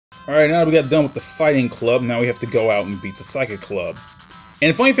Alright, now that we got done with the fighting club, now we have to go out and beat the psychic club.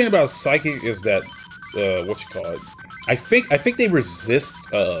 And the funny thing about psychic is that, what you call it? I think they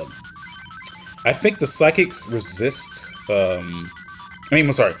resist, I think the psychics resist,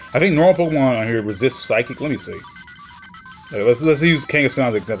 I'm sorry. I think normal Pokemon on here resist psychic. Let me see. Okay, let's use Kangaskhan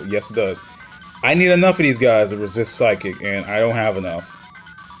as an example. Yes, it does. I need enough of these guys to resist psychic, and I don't have enough.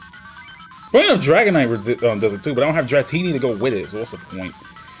 Funny enough, Dragonite does it too, but I don't have Dratini to go with it, so what's the point?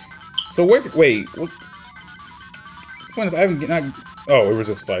 So wait, what? I haven't not. Oh, it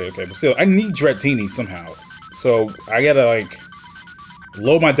resists fire. Okay, but still, I need Dratini somehow. So I gotta like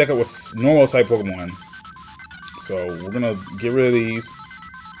load my deck up with normal type Pokemon. So we're gonna get rid of these.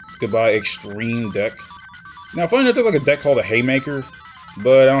 Let's goodbye extreme deck. Now, funny enough, there's like a deck called a Haymaker,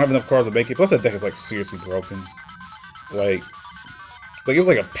 but I don't have enough cards to make it. Plus, that deck is like seriously broken. Like it was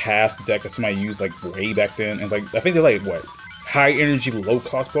like a past deck that somebody used like way back then, and like I think they're like what, high energy, low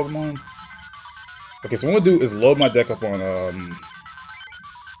cost Pokemon. Okay, so what I'm gonna do is load my deck up on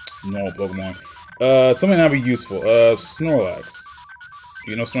normal Pokemon. Something that'll be useful. Snorlax.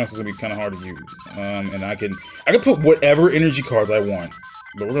 You know, Snorlax is gonna be kind of hard to use. And I can put whatever energy cards I want,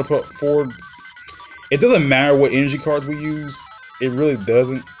 but we're gonna put 4. It doesn't matter what energy cards we use. It really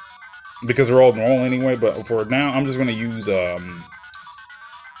doesn't, because they're all normal anyway. But for now, I'm just gonna use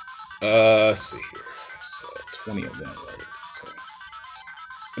let's see here. So 20 of them, right? So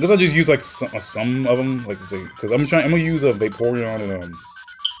I guess I'll just use like some of them, like to say, because I'm gonna use a Vaporeon and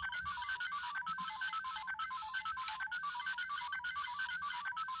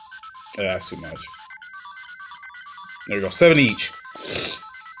yeah, that's too much. There you go, 7 each.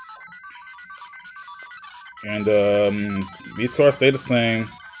 And these cards stay the same.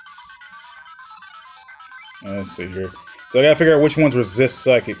 Let's see here. So I gotta figure out which ones resist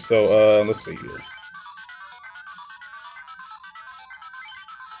psychic. So let's see here.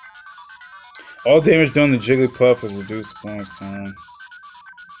 All damage done to Jigglypuff is reduced upon its turn.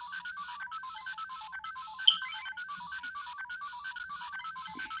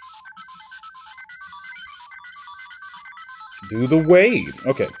 Do the wave.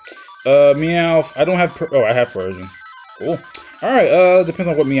 Okay. Meowth. I don't have. I have Persian. Cool. All right. Depends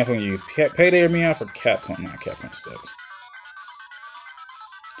on what Meowth I'm gonna use. Payday or Meowth or Cat Punch? Nah, Cat Punch sucks.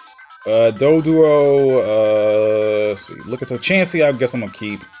 Doduo. Let's see. Look at the Chansey. I guess I'm gonna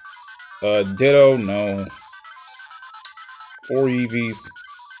keep. Ditto. No. 4 EVs.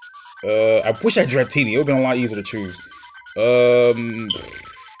 I wish I had Dratini. It would have been a lot easier to choose.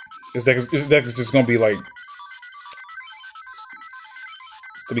 This deck is just gonna be like.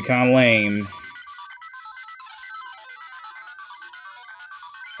 Could be kind of lame.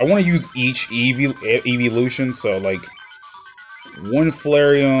 I want to use each evolution, so like one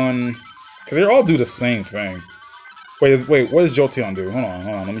Flareon, because they all do the same thing. Wait, what does Jolteon do? Hold on,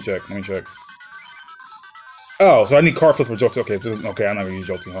 let me check. Oh, so I need card flips for Jolteon. Okay, okay, I'm not gonna use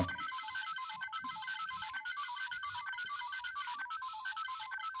Jolteon.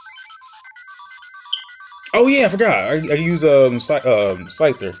 Oh yeah, I forgot. I use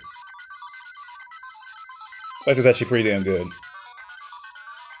Scyther. Scyther's actually pretty damn good.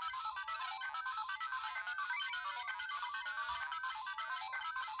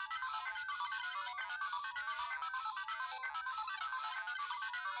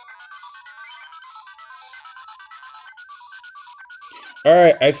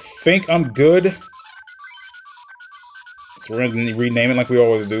 Alright, I think I'm good. So we're gonna rename it like we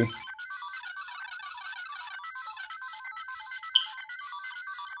always do.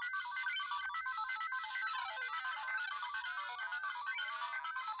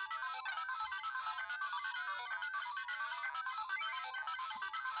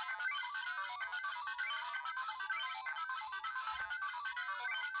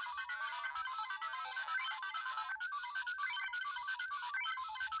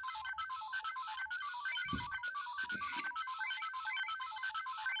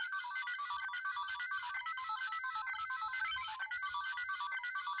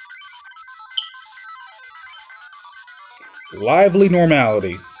 Lively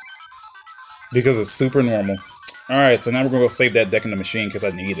normality. Because it's super normal. Alright, so now we're gonna go save that deck in the machine because I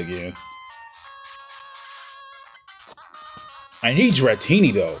need it again. I need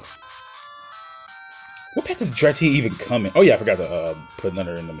Dratini though. What pack does Dratini even come in? Oh yeah, I forgot to put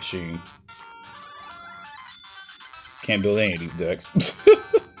another in the machine. Can't build any of these decks.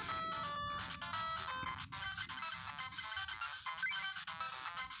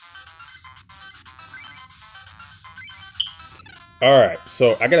 Alright,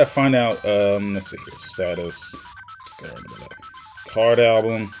 so I gotta find out, let's see here, status, card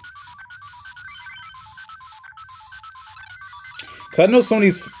album. Cause I know some of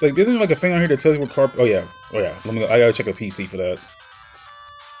these, like, isn't there like a thing on here that tells you what card? Oh yeah. Let me go. I gotta check the PC for that.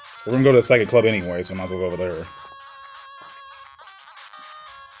 So we're gonna go to the Psychic Club anyway, so I might as well go over there.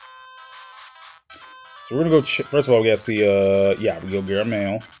 So we're gonna go. First of all, we gotta see. Yeah, we go get our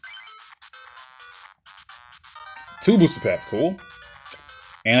mail. 2 booster packs, cool.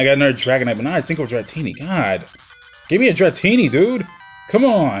 And I got another Dragonite, but now I think of Dratini. God, give me a Dratini, dude. Come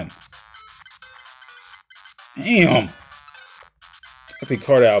on. Damn. Let's see,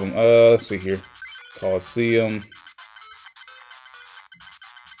 card album. Let's see here. Coliseum.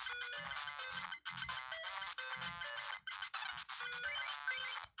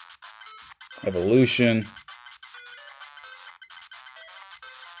 Evolution.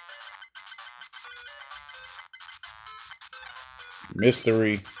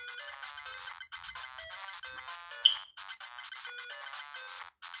 Mystery.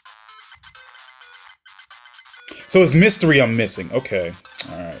 So it's mystery I'm missing. Okay.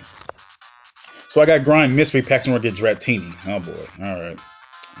 Alright. So I got grind mystery packs and we're gonna get Dratini. Oh boy. Alright.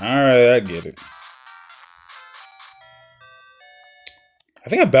 Alright, I get it. I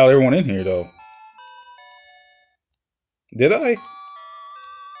think I battled everyone in here though. Did I?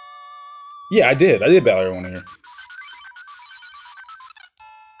 Yeah, I did. I did battle everyone in here.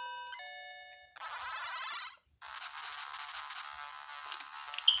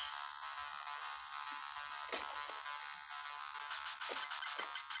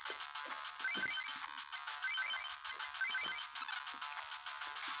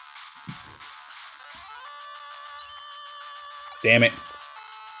 Damn it.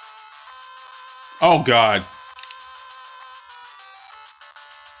 Oh, God.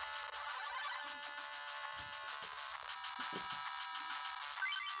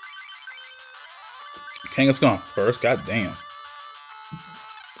 Kanga's gone first. God damn.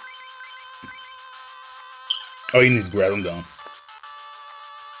 Oh, he needs to grab him down.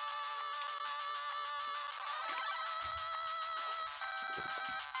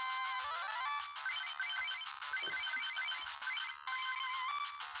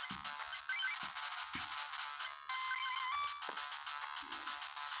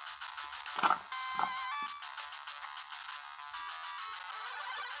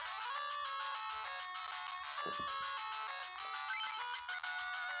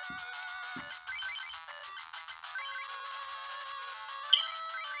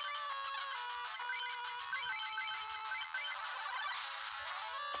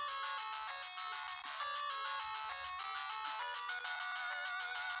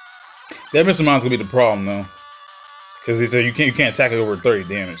 That Mr. Mine's gonna be the problem though, because he said you can't attack it over 30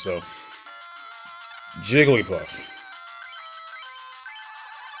 damage. So Jigglypuff.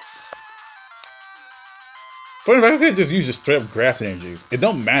 Funny, if I could just use just straight up grass energies. It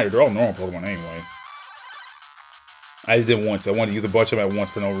don't matter. They're all normal Pokemon anyway. I just didn't want to. I wanted to use a bunch of them at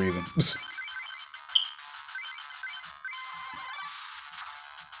once for no reason.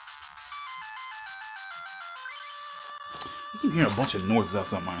 I keep hearing a bunch of noises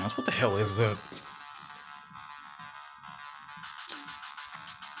outside my house. What the hell is that?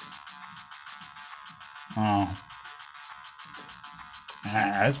 Oh.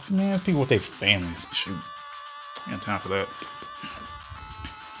 It's people with their families. Shoot. I got time for that.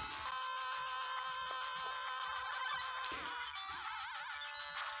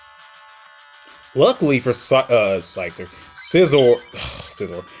 Luckily for Scyther, Scizor,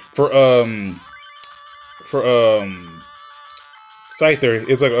 for Scyther,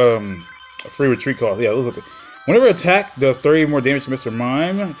 it's like a free retreat cost. Yeah, those are whenever attack does 30 more damage to Mr.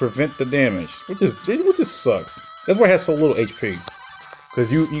 Mime, prevent the damage, which just sucks. That's why it has so little HP,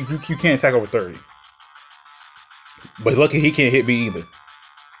 because you can't attack over 30. But lucky he can't hit me either.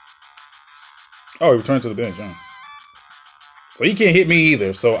 Oh, he returned to the bench, huh? So he can't hit me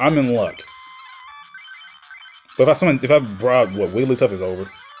either. So I'm in luck. But if I brought what Wigglytuff is over.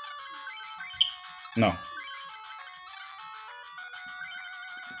 No.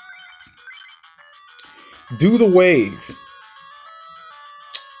 Do the wave.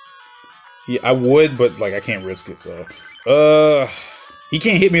 Yeah, I would, but like I can't risk it. So, he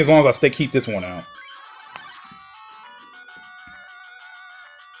can't hit me as long as I keep this one out.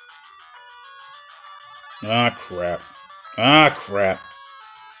 Ah, crap. Ah, crap.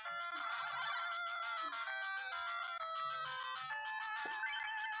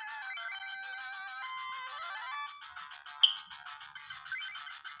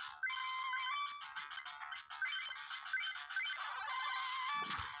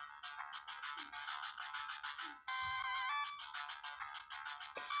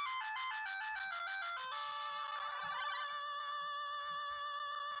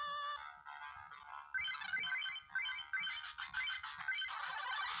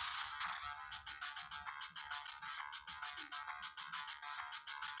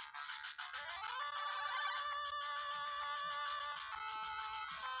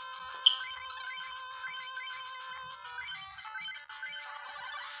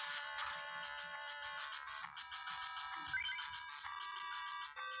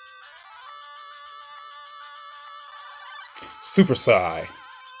 Super Psy.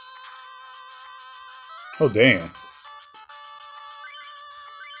 Oh, damn.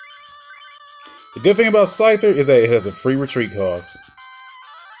 The good thing about Scyther is that it has a free retreat cost.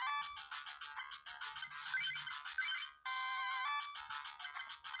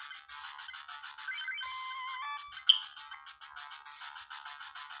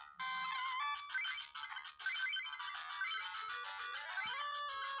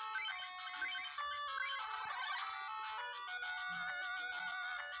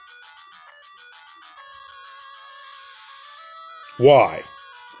 Why?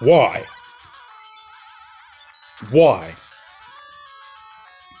 Why? Why?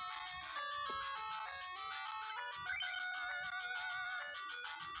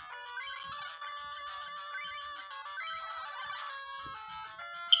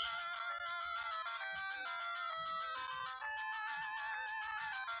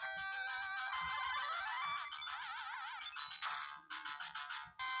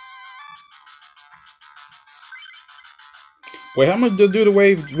 Wait, how much does do the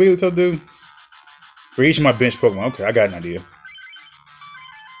wave Wigglytuff do? For each of my bench Pokemon. Okay, I got an idea.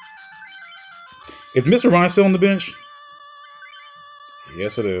 Is Mr. Ryan still on the bench?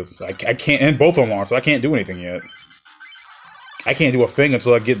 Yes, it is. I can't, and both of them are, so I can't do anything yet. I can't do a thing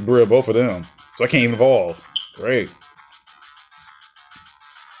until I get rid of both of them. So I can't even evolve. Great.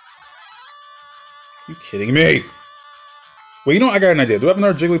 You kidding me? Well, you know what? I got an idea. Do I have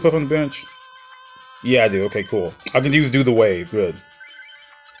another Jigglypuff on the bench? Yeah, I do. Okay, cool. I can do the wave. Good.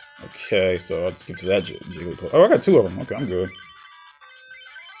 Okay, so I'll just get to that Jigglypuff. Oh, I got two of them. Okay, I'm good.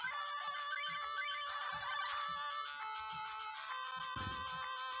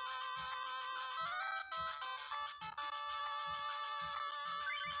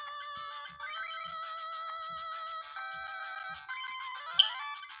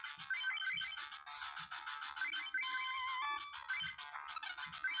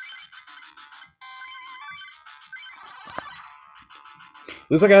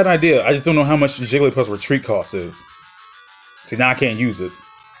 At least I got an idea. I just don't know how much Jigglypuff's retreat cost is. See, now I can't use it.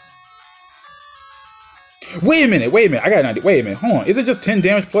 Wait a minute, I got an idea. Wait a minute, hold on. Is it just 10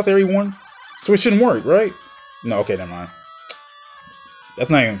 damage plus every one? So it shouldn't work, right? No, okay, never mind. That's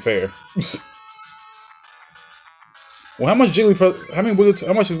not even fair. Well, how much Jigglypuff, how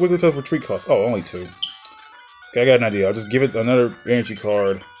much is Wigglytuff retreat cost? Oh, only 2. Okay, I got an idea. I'll just give it another energy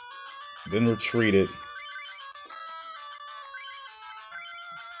card, then retreat it.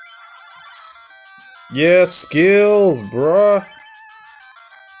 Yeah, skills, bruh.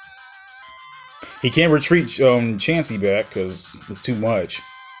 He can't retreat Chansey back because it's too much.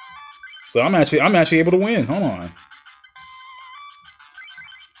 So I'm actually able to win. Hold on.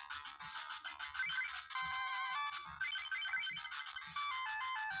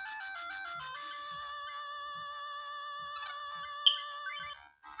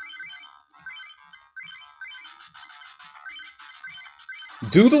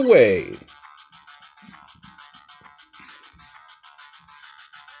 Do the wave.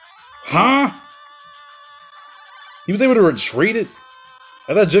 Huh? He was able to retreat it?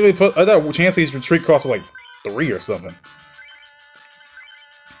 I thought Chansey's retreat cost was like 3 or something.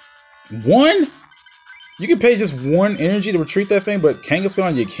 1? You can pay just 1 energy to retreat that thing, but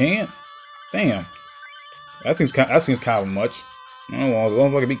Kangaskhan you can't? Damn. That seems kind of much. Oh well, as long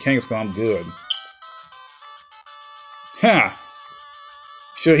as I can beat Kangaskhan, I'm good. Ha!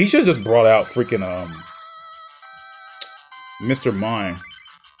 He should have just brought out freaking Mr. Mime.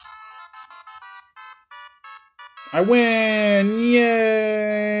 I win!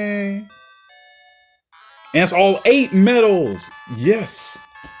 Yay! And it's all 8 medals! Yes!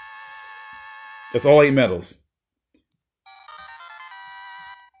 That's all 8 medals.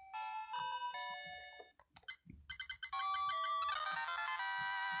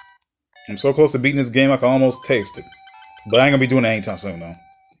 I'm so close to beating this game I can almost taste it. But I ain't gonna be doing it anytime soon though.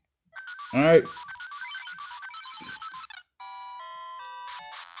 Alright.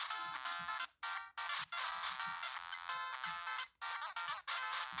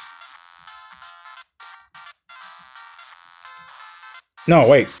 No,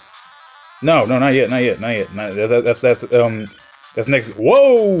 wait. No, not yet. That's next.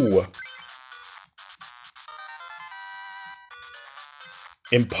 Whoa!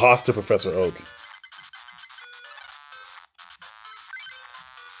 Imposter Professor Oak.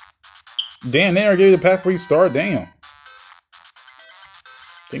 Damn, they already gave you the path restart. Damn.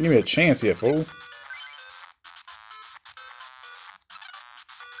 Didn't give me a chance yet, fool.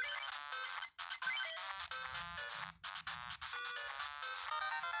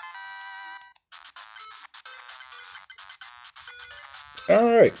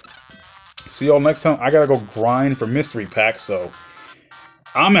 Alright. See y'all next time. I gotta go grind for mystery packs, so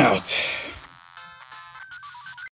I'm out.